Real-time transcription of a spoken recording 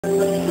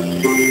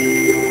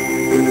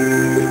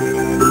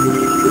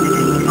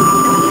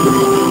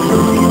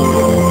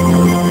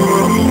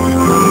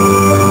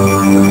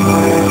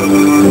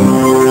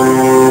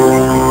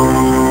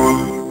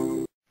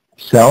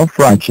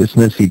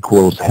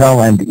equals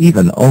hell, and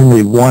even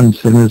only one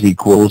sin is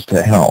equals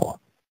to hell.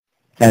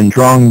 And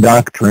wrong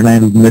doctrine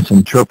and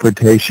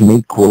misinterpretation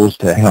equals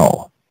to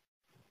hell.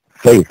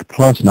 Faith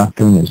plus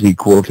nothing is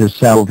equal to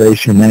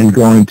salvation and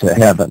going to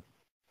heaven.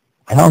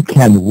 How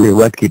can we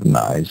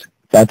recognize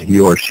that he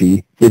or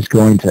she is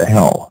going to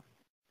hell?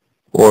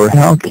 Or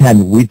how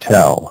can we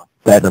tell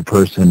that a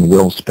person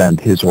will spend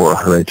his or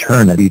her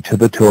eternity to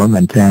the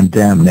torment and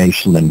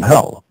damnation in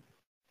hell?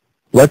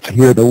 Let's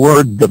hear the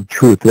word of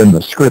truth in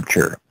the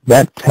scripture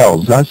that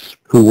tells us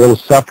who will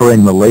suffer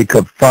in the lake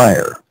of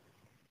fire.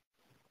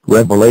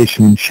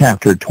 Revelation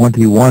chapter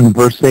 21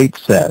 verse 8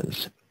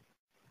 says,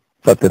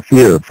 "But the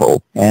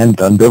fearful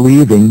and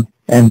unbelieving,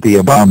 and the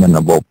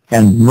abominable,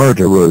 and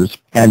murderers,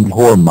 and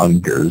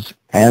whoremongers,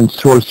 and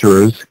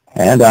sorcerers,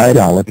 and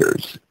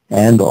idolaters,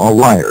 and all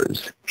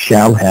liars,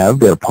 shall have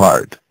their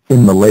part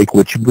in the lake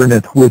which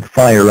burneth with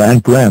fire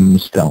and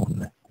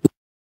brimstone."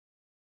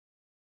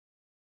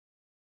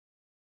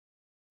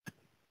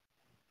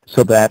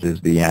 So that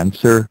is the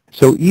answer.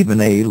 So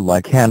even a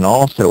lie can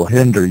also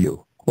hinder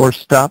you, or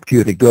stop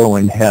you to go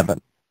in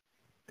heaven.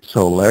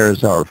 So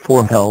liars are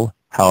for hell.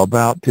 How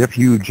about if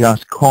you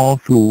just call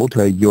fool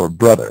to your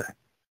brother?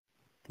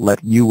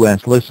 Let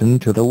us listen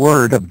to the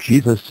word of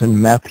Jesus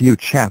in Matthew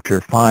chapter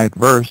 5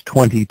 verse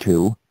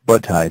 22,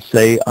 "But I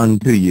say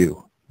unto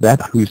you,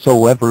 that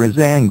whosoever is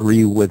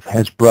angry with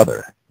his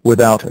brother,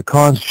 without a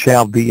cause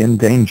shall be in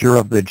danger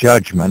of the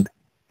judgment,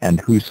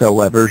 and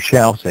whosoever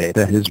shall say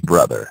to his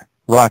brother,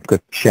 Raca,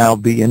 shall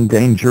be in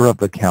danger of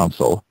the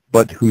council,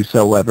 but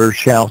whosoever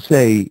shall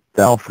say,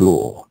 Thou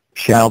fool,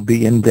 shall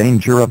be in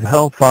danger of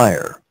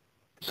hellfire."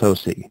 So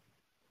see,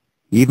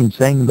 even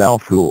saying thou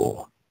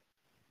fool.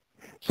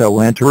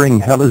 So entering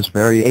hell is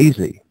very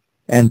easy,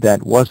 and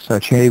that was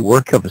such a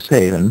work of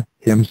Satan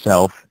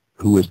himself,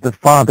 who is the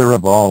father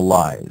of all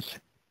lies.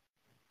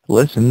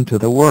 Listen to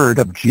the word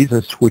of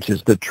Jesus, which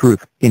is the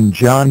truth. In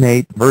John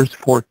 8 verse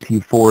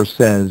 44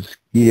 says,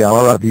 "Ye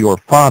are of your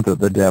father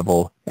the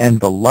devil, and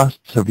the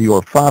lusts of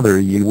your father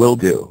ye will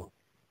do."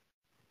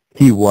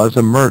 He was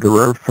a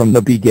murderer from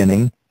the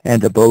beginning,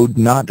 and abode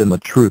not in the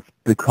truth,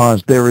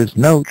 because there is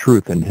no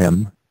truth in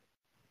him.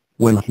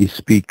 When he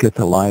speaketh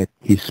a lie,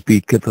 he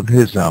speaketh of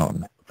his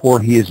own,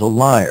 for he is a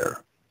liar,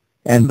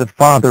 and the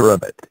father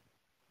of it.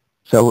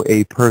 So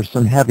a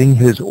person having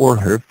his or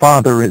her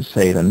father is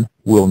Satan,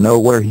 will know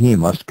where he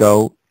must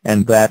go,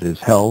 and that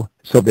is hell,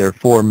 so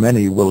therefore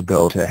many will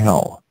go to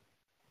hell.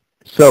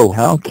 So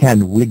how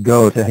can we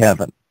go to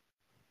heaven?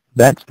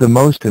 That's the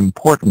most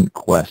important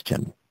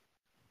question.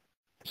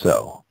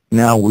 So,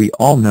 now we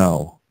all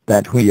know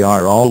that we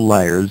are all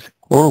liars,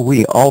 or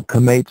we all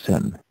commit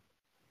sin.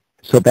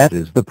 So that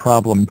is the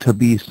problem to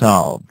be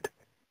solved.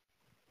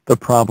 The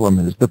problem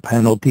is the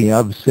penalty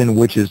of sin,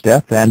 which is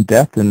death, and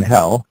death in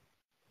hell.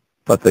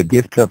 But the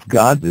gift of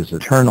God is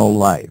eternal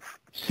life.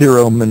 See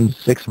Romans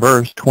 6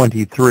 verse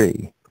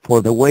 23,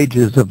 "For the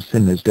wages of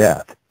sin is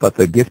death, but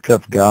the gift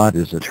of God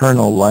is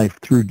eternal life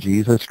through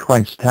Jesus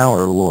Christ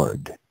our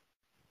Lord."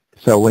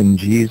 So in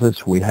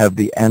Jesus we have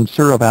the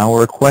answer of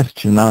our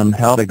question on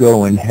how to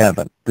go in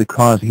heaven,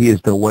 because he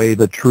is the way,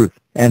 the truth,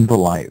 and the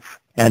life,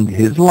 and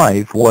his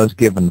life was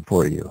given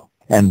for you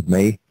and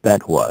me.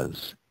 That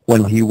was,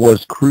 when he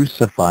was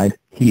crucified,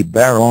 he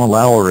bare all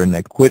our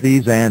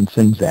iniquities and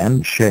sins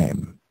and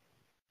shame.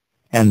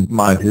 And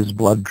might his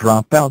blood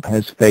drop out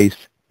his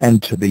face,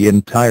 and to the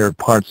entire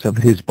parts of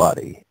his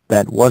body,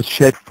 that was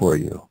shed for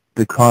you,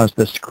 because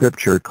the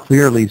scripture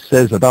clearly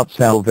says about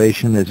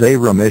salvation is a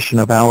remission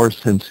of our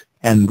sins,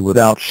 and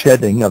without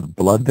shedding of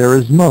blood there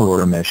is no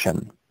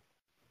remission.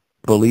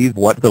 Believe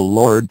what the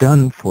Lord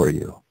done for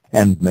you,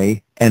 and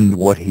me, and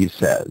what he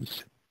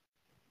says.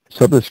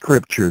 So the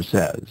scripture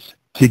says,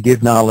 to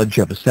give knowledge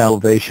of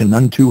salvation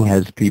unto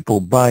his people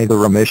by the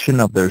remission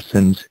of their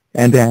sins,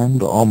 and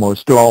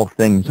almost all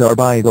things are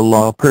by the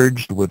law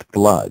purged with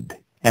blood,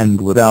 and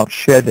without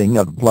shedding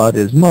of blood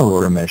is no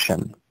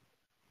remission.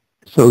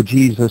 So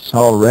Jesus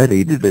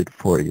already did it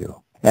for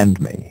you, and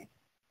me.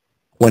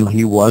 When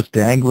he was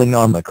dangling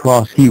on the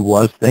cross he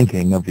was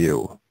thinking of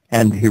you,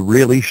 and he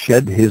really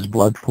shed his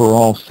blood for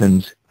all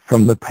sins,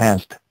 from the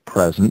past,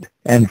 present,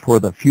 and for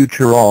the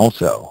future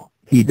also.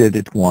 He did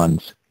it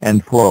once,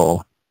 and for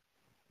all.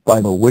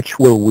 By the which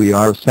will we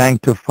are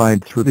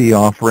sanctified through the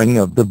offering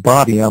of the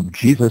body of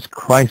Jesus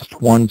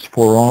Christ once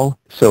for all.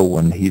 So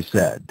when he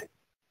said,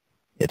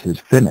 "It is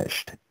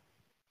finished,"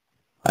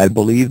 I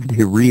believed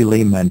he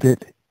really meant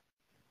it.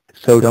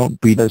 So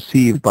don't be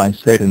deceived by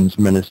Satan's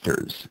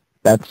ministers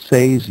that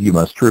says you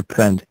must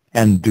repent,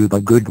 and do the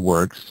good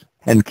works,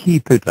 and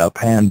keep it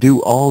up and do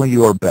all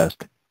your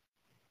best.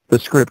 The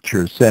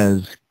scripture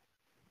says,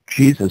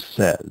 Jesus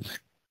says,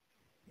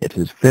 "It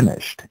is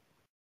finished."